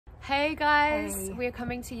Hey guys, Hey. We're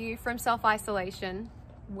coming to you from self-isolation.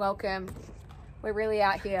 Welcome. We're really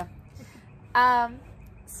out here.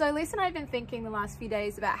 So Lisa and I have been thinking the last few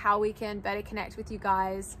days about how we can better connect with you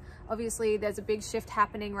guys. Obviously, there's a big shift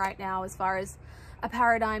happening right now as far as a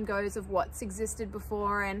paradigm goes of what's existed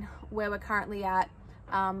before and where we're currently at.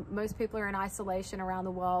 Most people are in isolation around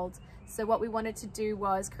the world. So what we wanted to do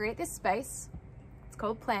was create this space. It's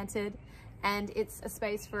called Planted. And it's a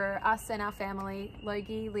space for us and our family,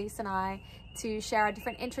 Logie, Lisa and I, to share our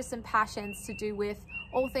different interests and passions to do with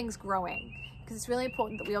all things growing. Because it's really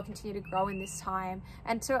important that we all continue to grow in this time.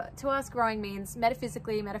 And to us, growing means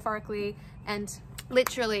metaphysically, metaphorically, and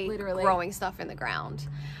Literally Literally. growing stuff in the ground.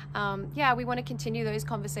 Yeah, we want to continue those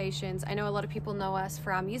conversations. I know a lot of people know us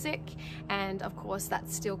for our music, and of course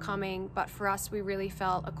that's still coming, but for us we really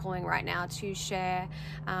felt a calling right now to share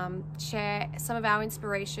some of our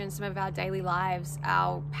inspiration, some of our daily lives,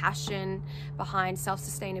 our passion behind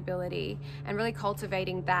self-sustainability, and really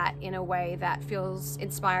cultivating that in a way that feels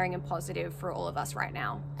inspiring and positive for all of us right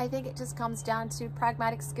now. I think it just comes down to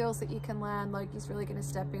pragmatic skills that you can learn. Logie's really going to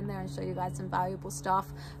step in there and show you guys some valuable stuff.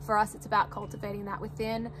 For us, it's about cultivating that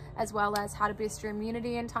within, as well as how to boost your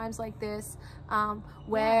immunity in times like this,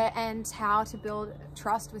 where and how to build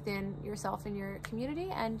trust within yourself and your community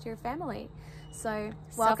and your family. So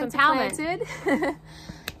welcome to Self-empowerment. Planted,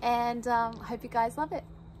 and hope you guys love it.